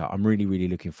cracker. I'm really, really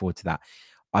looking forward to that.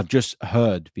 I've just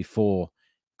heard before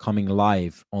coming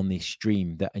live on this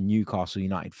stream that a Newcastle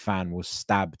United fan was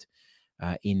stabbed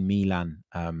in Milan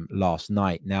last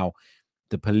night. Now,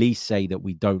 the police say that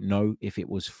we don't know if it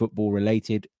was football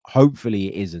related. Hopefully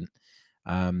it isn't.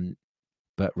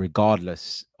 But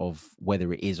regardless of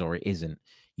whether it is or it isn't,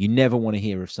 you never want to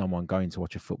hear of someone going to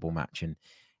watch a football match and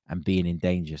being in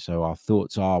danger. So our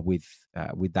thoughts are with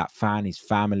that fan, his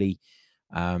family,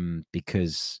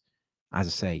 because, as I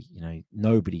say,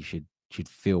 nobody should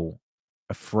feel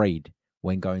afraid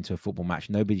when going to a football match.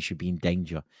 Nobody should be in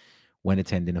danger when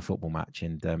attending a football match.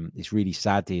 And it's really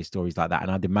sad to hear stories like that. And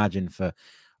I'd imagine for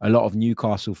a lot of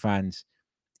Newcastle fans,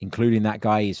 including that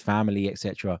guy, his family,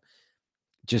 etc.,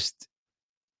 just,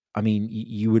 I mean,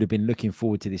 you would have been looking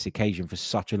forward to this occasion for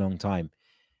such a long time,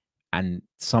 and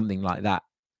something like that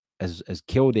has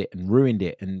killed it and ruined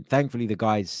it. And thankfully, the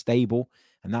guy's stable,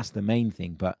 and that's the main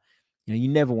thing. But you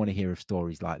never want to hear of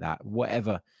stories like that.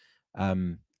 Whatever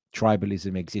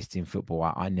tribalism exists in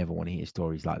football, I never want to hear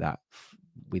stories like that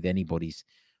with anybody's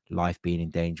life being in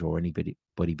danger or anybody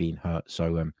being hurt.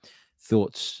 So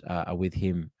thoughts are with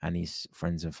him and his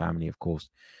friends and family, of course,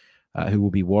 who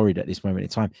will be worried at this moment in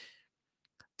time.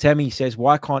 Temi says,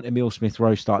 why can't Emil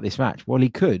Smith-Rowe start this match? Well, he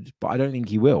could, but I don't think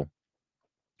he will.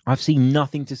 I've seen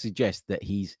nothing to suggest that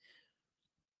he's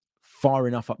far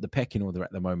enough up the pecking order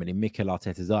at the moment in Mikel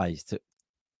Arteta's eyes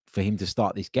for him to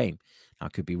start this game. I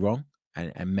could be wrong,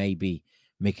 and maybe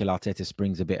Mikel Arteta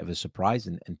springs a bit of a surprise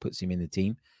and puts him in the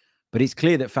team. But it's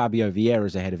clear that Fabio Vieira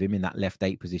is ahead of him in that left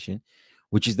 8 position,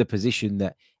 which is the position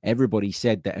that everybody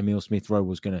said that Emil Smith-Rowe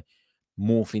was going to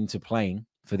morph into playing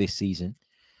for this season.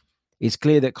 It's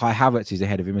clear that Kai Havertz is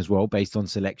ahead of him as well, based on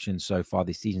selection so far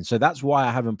this season. So that's why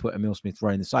I haven't put Emil Smith-Rowe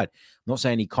in the side. I'm not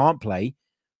saying he can't play,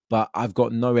 but I've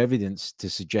got no evidence to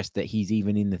suggest that he's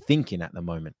even in the thinking at the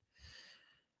moment.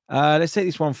 Let's take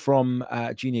this one from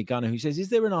Junior Gunner, who says, is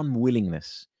there an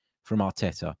unwillingness from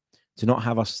Arteta to not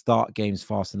have us start games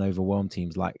fast and overwhelm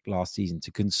teams like last season,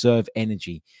 to conserve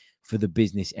energy for the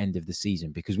business end of the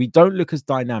season? Because we don't look as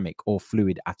dynamic or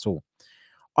fluid at all.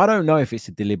 I don't know if it's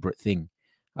a deliberate thing.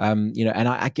 And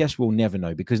I guess we'll never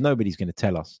know because nobody's going to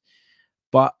tell us.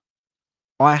 But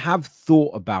I have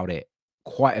thought about it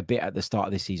quite a bit at the start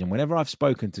of this season. Whenever I've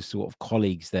spoken to sort of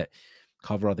colleagues that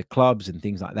cover other clubs and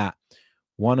things like that,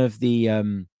 one of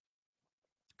the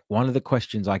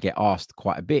questions I get asked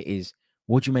quite a bit is,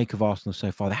 what do you make of Arsenal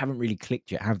so far? They haven't really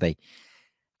clicked yet, have they?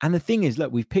 And the thing is,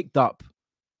 look, we've picked up,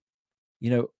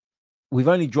 we've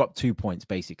only dropped 2 points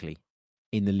basically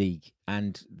in the league.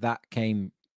 And that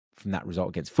came from that result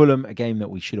against Fulham, a game that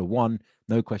we should have won.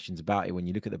 No questions about it. When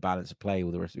you look at the balance of play,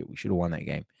 all the rest of it, we should have won that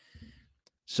game.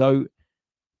 So,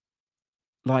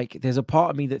 there's a part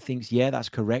of me that thinks, yeah, that's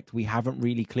correct. We haven't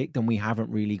really clicked and we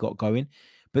haven't really got going.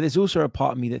 But there's also a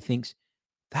part of me that thinks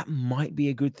that might be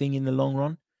a good thing in the long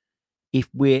run if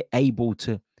we're able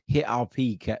to hit our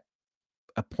peak at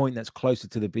a point that's closer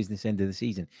to the business end of the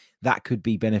season. That could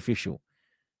be beneficial.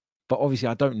 But obviously,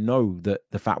 I don't know that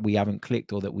the fact we haven't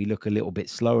clicked or that we look a little bit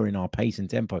slower in our pace and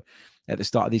tempo at the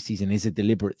start of this season is a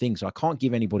deliberate thing. So I can't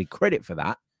give anybody credit for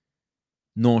that,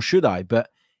 nor should I. But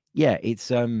yeah, it's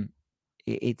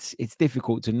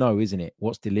difficult to know, isn't it?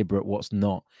 What's deliberate, what's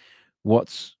not,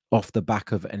 what's off the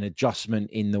back of an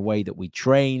adjustment in the way that we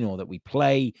train or that we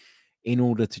play in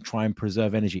order to try and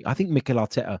preserve energy. I think Mikel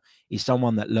Arteta is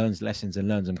someone that learns lessons and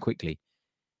learns them quickly.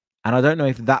 And I don't know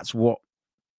if that's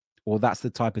that's the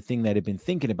type of thing they'd have been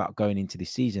thinking about going into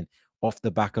this season off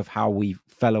the back of how we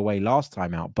fell away last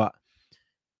time out. But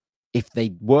if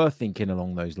they were thinking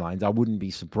along those lines, I wouldn't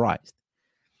be surprised.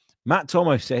 Matt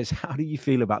Tomo says, how do you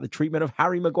feel about the treatment of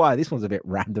Harry Maguire? This one's a bit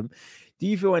random. Do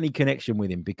you feel any connection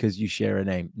with him because you share a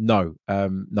name? No,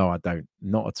 I don't.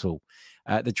 Not at all.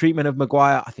 The treatment of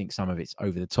Maguire, I think some of it's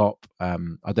over the top. I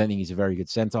don't think he's a very good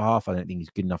centre-half. I don't think he's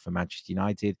good enough for Manchester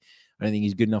United. I don't think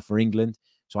he's good enough for England.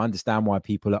 So I understand why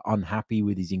people are unhappy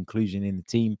with his inclusion in the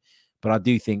team. But I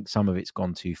do think some of it's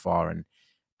gone too far. And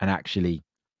actually,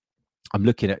 I'm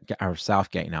looking at Gareth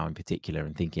Southgate now in particular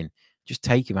and thinking, just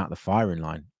take him out the firing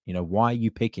line. Why are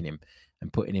you picking him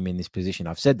and putting him in this position?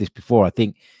 I've said this before. I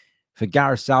think for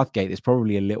Gareth Southgate, there's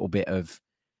probably a little bit of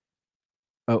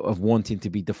wanting to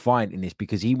be defiant in this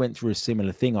because he went through a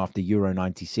similar thing after Euro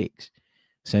 96,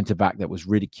 centre back that was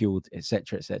ridiculed,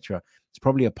 etc., etc. It's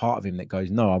probably a part of him that goes,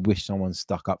 no, I wish someone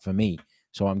stuck up for me,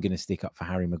 so I'm going to stick up for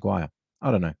Harry Maguire.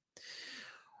 I don't know.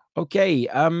 Okay,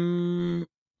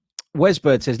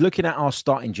 Wesbird says, looking at our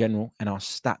start in general and our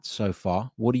stats so far,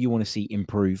 what do you want to see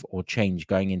improve or change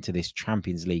going into this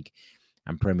Champions League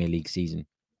and Premier League season,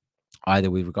 either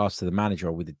with regards to the manager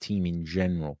or with the team in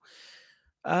general?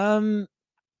 I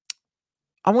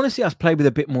want to see us play with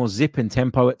a bit more zip and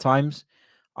tempo at times.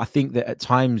 I think that at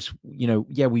times,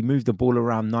 we move the ball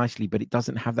around nicely, but it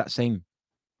doesn't have that same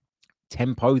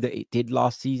tempo that it did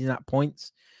last season at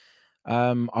points.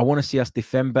 I want to see us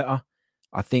defend better.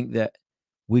 I think that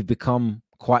we've become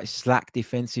quite slack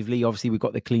defensively. Obviously, we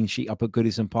got the clean sheet up at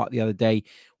Goodison Park the other day.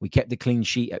 We kept the clean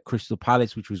sheet at Crystal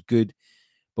Palace, which was good,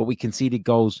 but we conceded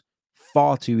goals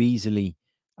far too easily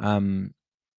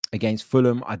against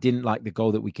Fulham. I didn't like the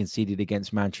goal that we conceded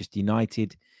against Manchester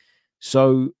United.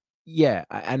 So, yeah,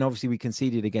 and obviously we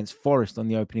conceded against Forest on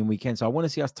the opening weekend. So I want to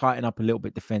see us tighten up a little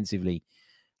bit defensively.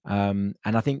 And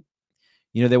I think,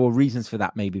 there were reasons for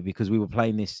that maybe because we were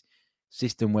playing this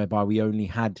system whereby we only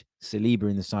had Saliba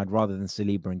in the side rather than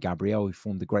Saliba and Gabriel, who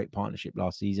formed a great partnership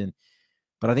last season.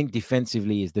 But I think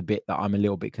defensively is the bit that I'm a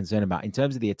little bit concerned about. In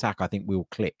terms of the attack, I think we'll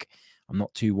click. I'm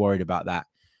not too worried about that.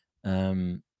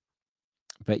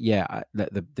 But yeah,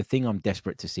 the thing I'm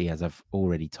desperate to see, as I've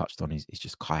already touched on, is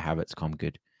just Kai Havertz come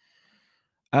good.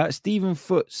 Stephen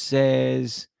Foote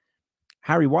says,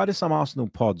 Harry, why do some Arsenal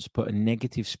pods put a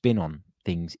negative spin on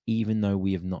things even though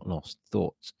we have not lost?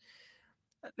 Thoughts?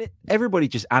 Everybody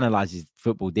just analyzes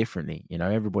football differently.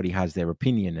 Everybody has their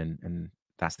opinion, and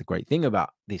that's the great thing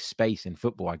about this space in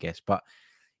football, I guess. But,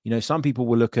 some people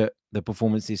will look at the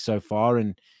performances so far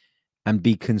and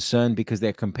be concerned because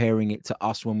they're comparing it to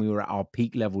us when we were at our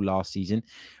peak level last season.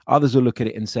 Others will look at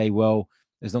it and say, well,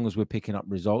 as long as we're picking up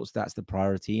results, that's the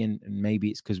priority. And maybe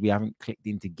it's because we haven't clicked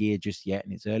into gear just yet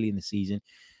and it's early in the season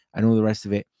and all the rest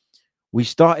of it. We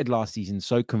started last season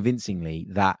so convincingly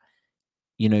that,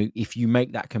 if you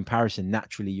make that comparison,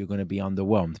 naturally you're going to be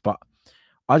underwhelmed. But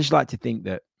I just like to think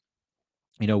that,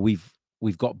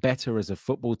 we've got better as a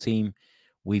football team.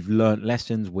 We've learned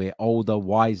lessons. We're older,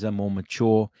 wiser, more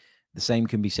mature. The same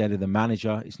can be said of the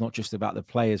manager. It's not just about the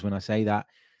players when I say that.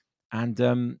 And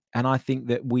I think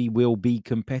that we will be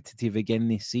competitive again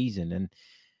this season.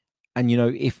 And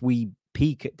if we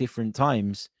peak at different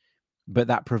times, but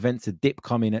that prevents a dip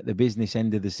coming at the business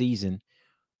end of the season,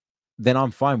 then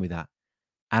I'm fine with that.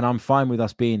 And I'm fine with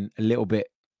us being a little bit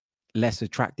less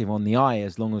attractive on the eye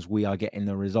as long as we are getting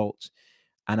the results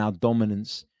and our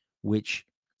dominance, which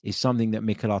is something that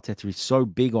Mikel Arteta is so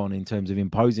big on in terms of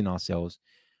imposing ourselves.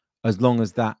 As long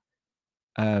as that,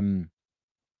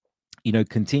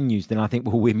 continues, then I think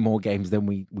we'll win more games than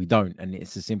we don't, and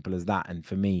it's as simple as that. And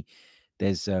for me,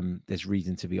 there's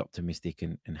reason to be optimistic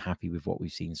and happy with what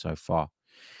we've seen so far.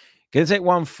 Going to take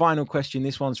one final question.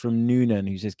 This one's from Noonan,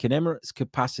 who says, can Emirates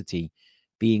capacity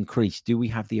be increased? Do we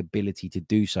have the ability to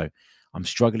do so? I'm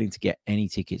struggling to get any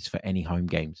tickets for any home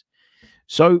games.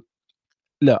 So,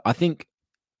 look, I think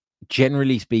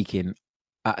generally speaking,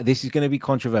 this is going to be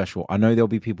controversial. I know there'll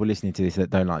be people listening to this that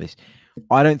don't like this.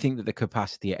 I don't think that the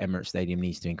capacity at Emirates Stadium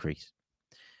needs to increase.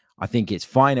 I think it's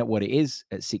fine at what it is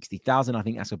at 60,000. I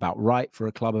think that's about right for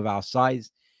a club of our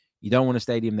size. You don't want a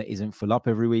stadium that isn't full up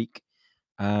every week.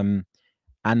 And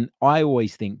I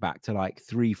always think back to like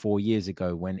 3-4 years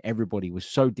ago when everybody was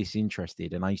so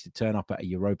disinterested, and I used to turn up at a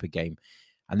Europa game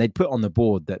and they'd put on the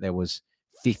board that there was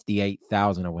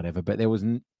 58,000 or whatever, but there was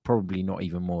probably not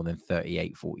even more than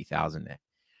 38, 40,000 there.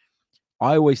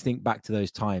 I always think back to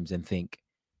those times and think,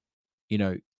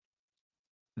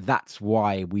 that's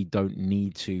why we don't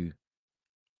need to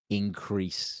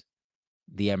increase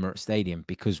the Emirates Stadium,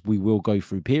 because we will go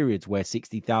through periods where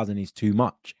 60,000 is too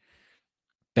much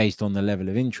based on the level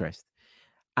of interest.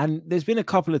 And there's been a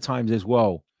couple of times as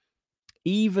well,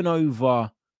 even over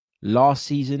last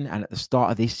season and at the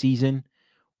start of this season,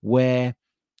 where,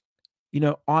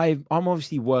 I'm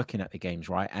obviously working at the games,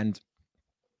 right? And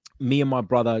me and my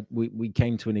brother, we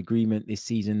came to an agreement this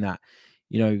season that,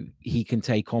 he can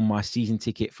take on my season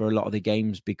ticket for a lot of the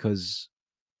games because,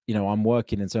 I'm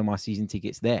working and so my season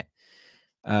ticket's there.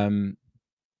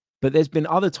 But there's been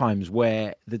other times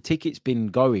where the ticket's been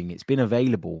going, it's been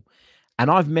available. And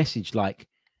I've messaged like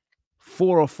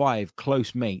 4 or 5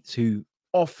 close mates who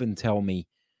often tell me,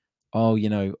 oh,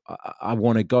 I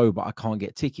want to go, but I can't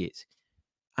get tickets.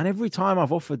 And every time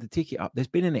I've offered the ticket up, there's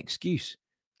been an excuse.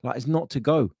 Like, it's not to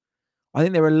go. I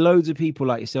think there are loads of people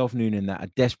like yourself, Noonan, that are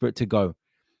desperate to go.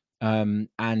 And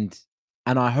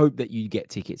I hope that you get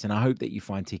tickets, and I hope that you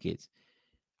find tickets.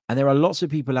 And there are lots of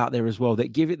people out there as well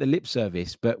that give it the lip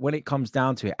service, but when it comes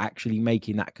down to it, actually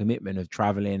making that commitment of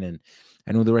traveling and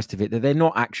all the rest of it, that they're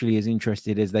not actually as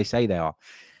interested as they say they are.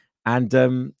 And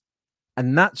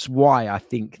that's why I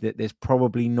think that there's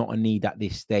probably not a need at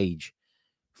this stage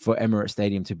for Emirates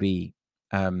Stadium to be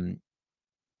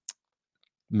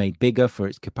made bigger, for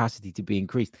its capacity to be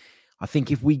increased. I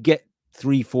think if we get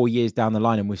 3-4 years down the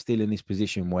line and we're still in this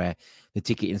position where the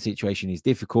ticketing situation is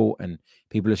difficult and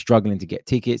people are struggling to get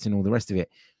tickets and all the rest of it,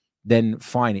 then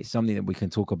fine, it's something that we can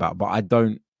talk about. But I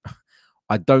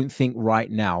don't think right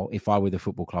now, if I were the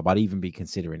football club, I'd even be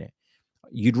considering it.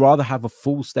 You'd rather have a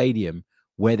full stadium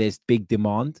where there's big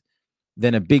demand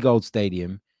than a big old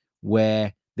stadium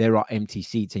where there are empty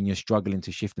seats and you're struggling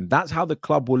to shift them. That's how the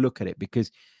club will look at it,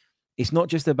 because it's not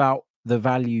just about the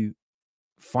value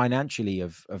financially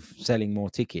of selling more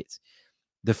tickets.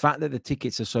 The fact that the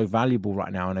tickets are so valuable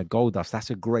right now and a gold dust,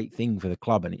 that's a great thing for the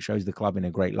club, and it shows the club in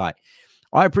a great light.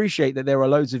 I appreciate that there are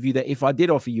loads of you that if I did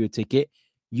offer you a ticket,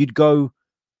 you'd go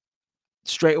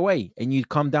straight away and you'd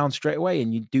come down straight away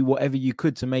and you'd do whatever you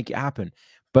could to make it happen.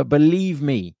 But believe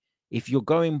me, if you're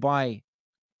going by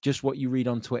just what you read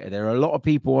on Twitter, there are a lot of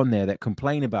people on there that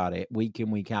complain about it week in,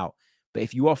 week out. But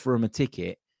if you offer them a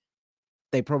ticket,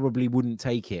 they probably wouldn't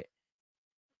take it.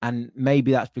 And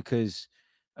maybe that's because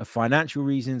of financial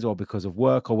reasons or because of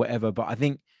work or whatever. But I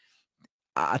think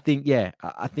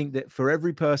that for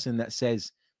every person that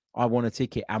says, I want a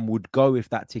ticket and would go if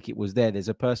that ticket was there's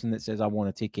a person that says, I want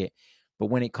a ticket. But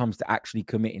when it comes to actually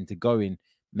committing to going,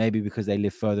 maybe because they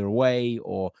live further away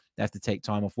or they have to take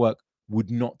time off work, would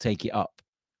not take it up.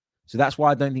 So that's why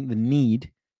I don't think the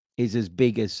need is as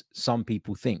big as some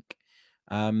people think.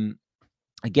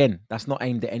 Again, that's not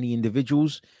aimed at any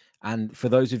individuals. And for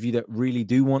those of you that really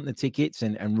do want the tickets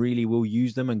and really will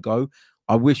use them and go,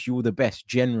 I wish you all the best.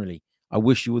 Generally, I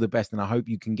wish you all the best. And I hope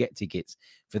you can get tickets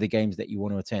for the games that you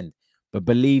want to attend. But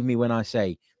believe me when I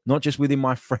say, not just within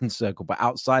my friend circle, but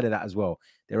outside of that as well,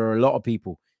 there are a lot of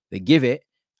people that give it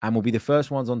and will be the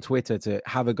first ones on Twitter to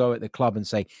have a go at the club and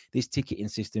say, this ticketing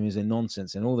system is a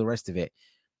nonsense and all the rest of it.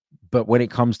 But when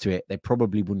it comes to it, they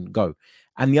probably wouldn't go.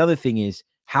 And the other thing is,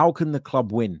 how can the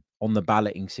club win on the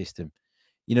balloting system?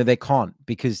 They can't,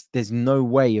 because there's no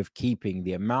way of keeping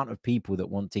the amount of people that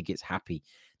want tickets happy.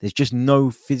 There's just no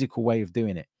physical way of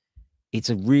doing it. It's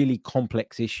a really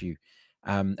complex issue,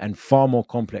 and far more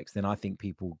complex than I think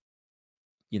people,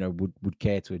 would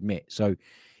care to admit. So,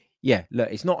 yeah, look,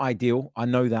 it's not ideal. I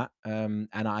know that. And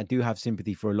I do have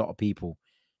sympathy for a lot of people.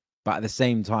 But at the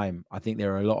same time, I think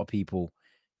there are a lot of people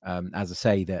as I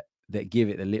say, that give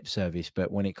it the lip service,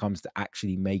 but when it comes to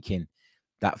actually making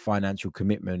that financial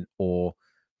commitment or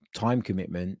time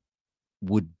commitment,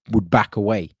 would back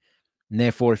away. And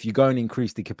therefore, if you go and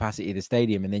increase the capacity of the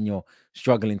stadium and then you're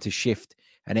struggling to shift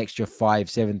an extra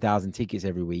 5,000-7,000 tickets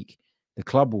every week, the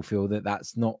club will feel that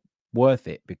that's not worth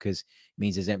it, because it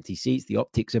means there's empty seats, the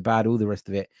optics are bad, all the rest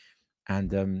of it.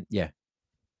 And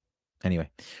anyway,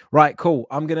 right, cool.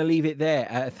 I'm going to leave it there.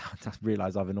 I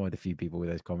realize I've annoyed a few people with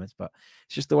those comments, but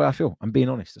it's just the way I feel. I'm being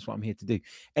honest. That's what I'm here to do.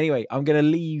 Anyway, I'm going to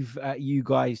leave you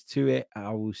guys to it.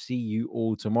 I will see you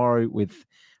all tomorrow with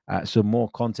some more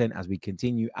content as we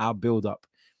continue our build up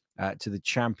to the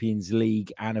Champions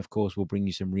League. And of course, we'll bring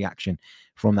you some reaction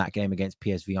from that game against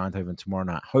PSV Eindhoven tomorrow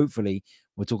night. Hopefully,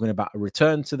 we're talking about a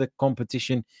return to the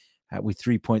competition with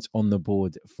 3 points on the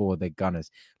board for the Gunners.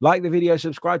 Like the video,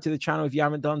 subscribe to the channel if you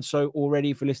haven't done so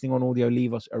already. For listening on audio,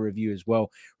 leave us a review as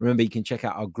well. Remember, you can check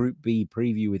out our Group B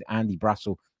preview with Andy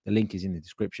Brassel. The link is in the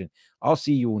description. I'll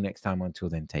see you all next time. Until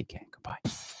then, take care. Goodbye.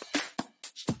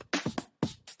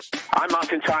 I'm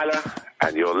Martin Tyler,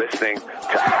 and you're listening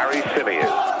to Harry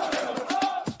Symeou.